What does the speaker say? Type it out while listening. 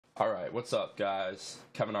Alright, what's up guys?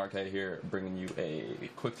 Kevin RK here, bringing you a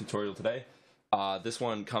quick tutorial today. This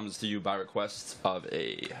one comes to you by request of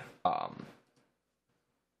a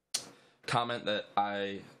comment that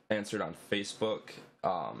I answered on Facebook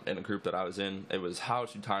in a group that I was in. It was how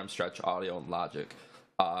to time stretch audio in Logic.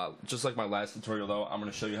 Just like my last tutorial though, I'm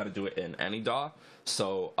going to show you how to do it in any DAW.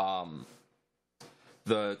 So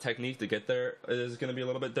the technique to get there is going to be a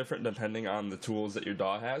little bit different depending on the tools that your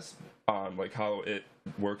DAW has, like how it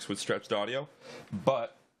works with stretched audio.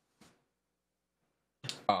 But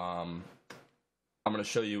I'm going to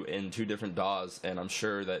show you in two different DAWs, and I'm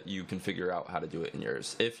sure that you can figure out how to do it in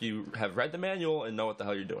yours if you have read the manual and know what the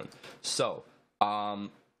hell you're doing. So,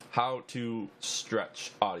 how to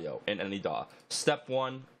stretch audio in any DAW. Step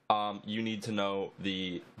one, you need to know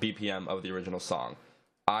the BPM of the original song.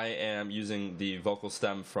 I am using the vocal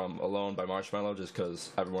stem from Alone by Marshmello just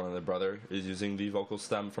because everyone and their brother is using the vocal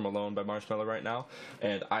stem from Alone by Marshmello right now,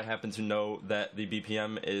 and I happen to know that the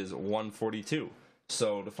BPM is 142.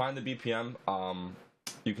 So to find the BPM,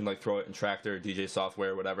 you can like throw it in Tractor, DJ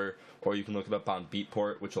software, whatever, or you can look it up on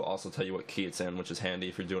Beatport, which will also tell you what key it's in, which is handy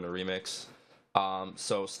if you're doing a remix.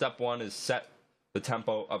 So step one is set the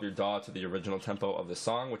tempo of your DAW to the original tempo of the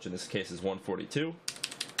song, which in this case is 142.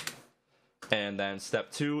 And then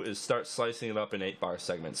step two is start slicing it up in 8-bar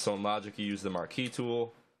segments. So in Logic you use the marquee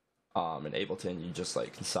tool. In Ableton you just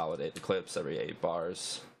like consolidate the clips every 8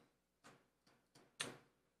 bars.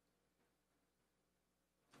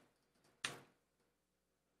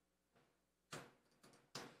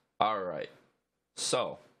 Alright,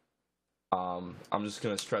 so I'm just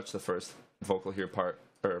gonna stretch the first vocal part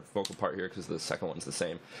here because the second one's the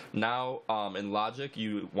same. Now in Logic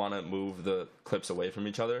you want to move the clips away from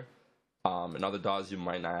each other. In other DAWs you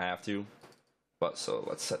might not have to, but so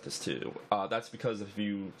let's set this to that's because if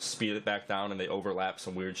you speed it back down and they overlap,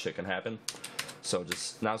 some weird shit can happen. So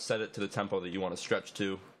just now set it to the tempo that you want to stretch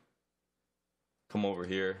to. Come over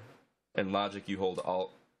here. In Logic you hold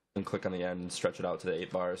Alt and click on the end and stretch it out to the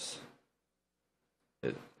 8 bars.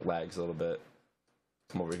 It lags a little bit.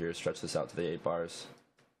 Come over here, stretch this out to the 8 bars.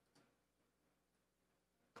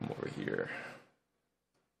 Come over here.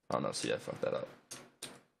 Oh no, see I fucked that up.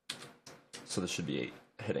 So this should be 8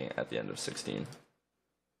 hitting at the end of 16.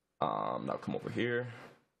 Now come over here,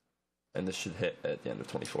 and this should hit at the end of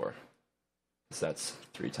 24. So that's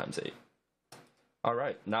 3 times 8. All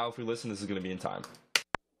right, now if we listen, this is going to be in time.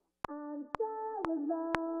 I'm so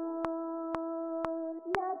alone,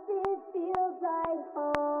 nothing feels like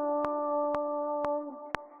home.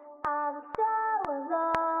 I'm so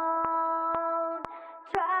alone,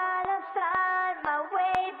 trying to find my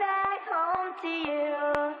way back home to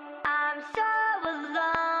you. I'm so alone,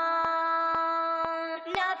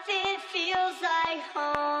 nothing feels like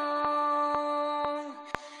home.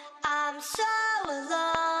 I'm so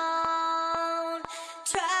alone,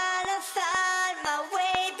 trying to find my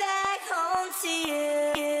way back home to you.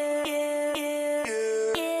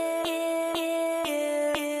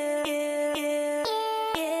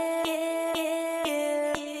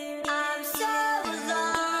 I'm so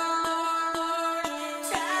alone,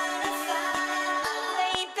 trying to find my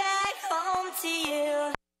way back home to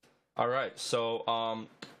you. Alright, so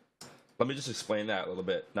let me just explain that a little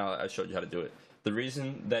bit now that I showed you how to do it. The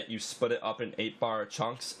reason that you split it up in 8-bar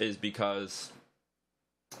chunks is because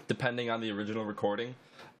depending on the original recording,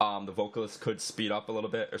 the vocalist could speed up a little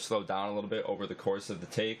bit or slow down a little bit over the course of the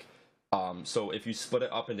take. So if you split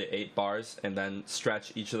it up into 8 bars and then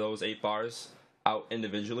stretch each of those 8 bars out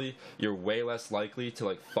individually, you're way less likely to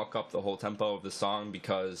like fuck up the whole tempo of the song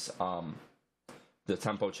because the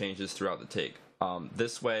tempo changes throughout the take.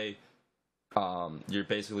 This way, you're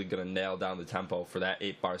basically going to nail down the tempo for that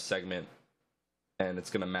 8-bar segment, and it's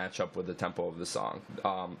going to match up with the tempo of the song.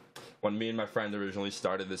 When me and my friend originally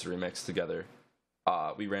started this remix together,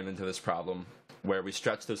 we ran into this problem where we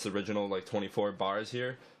stretched this original like 24 bars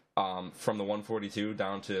here from the 142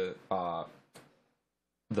 down to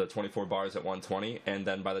the 24 bars at 120, and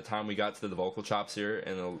then by the time we got to the vocal chops here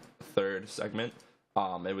in the third segment,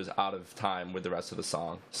 it was out of time with the rest of the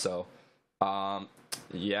song. So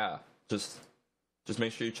yeah, just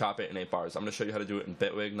make sure you chop it in 8 bars. I'm going to show you how to do it in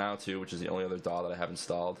Bitwig now too, which is the only other DAW that I have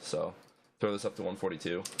installed. So throw this up to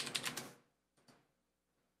 142.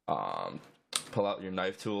 Pull out your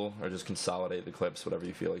knife tool or just consolidate the clips, whatever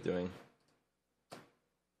you feel like doing.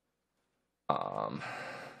 Oh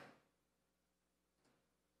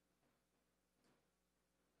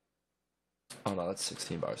no, that's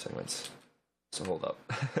 16 bar segments. So hold up.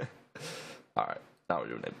 Alright, now we're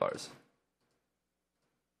doing 8 bars.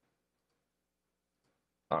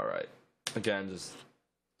 Alright, again, just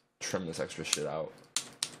trim this extra shit out.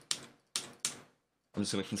 I'm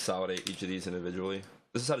just going to consolidate each of these individually.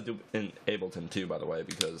 This is how to do in Ableton too, by the way,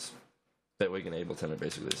 because Bitwig and Ableton are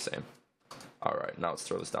basically the same. Alright, now let's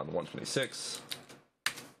throw this down to 126.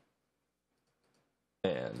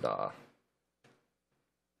 And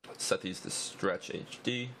set these to stretch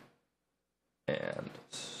HD. And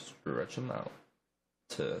stretch them out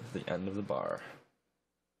to the end of the bar.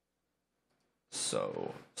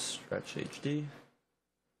 So, stretch HD.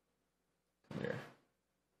 Come here.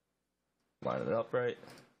 Line it up right.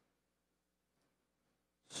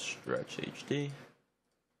 Stretch HD.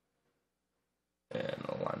 And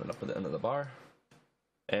I'll line it up at the end of the bar.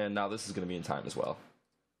 And now this is going to be in time as well.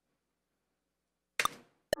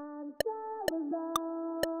 I'm so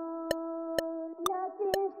alone,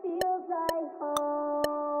 nothing feels like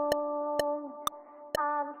home.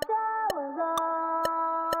 I'm so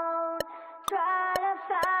alone, trying to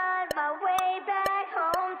find my way back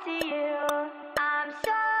home to you. I'm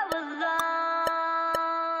so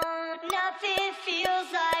alone, nothing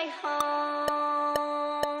feels like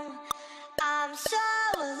home. I'm so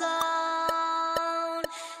alone,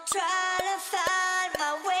 trying to find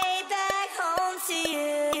my way back home to you.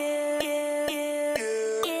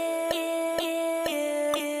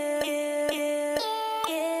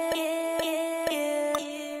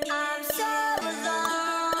 I'm so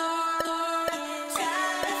alone,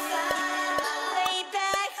 trying to find my way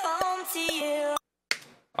back home to you.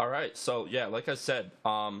 Alright, so yeah, like I said,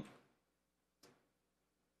 you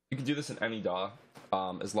can do this in any DAW,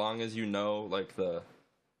 as long as you know like the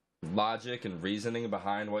logic and reasoning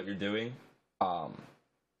behind what you're doing.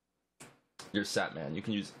 You're set, man. You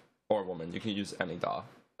can use, or woman, you can use any DAW.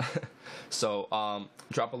 So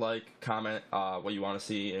drop a like, comment what you want to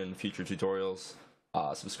see in future tutorials,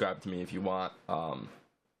 subscribe to me if you want.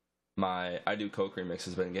 My I Do Coke remix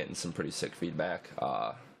has been getting some pretty sick feedback.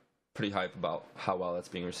 Pretty hype about how well that's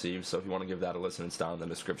being received, so if you want to give that a listen, it's down in the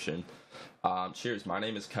description. Cheers. My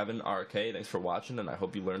name is Kevin RK. Thanks for watching, and I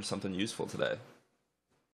hope you learned something useful today.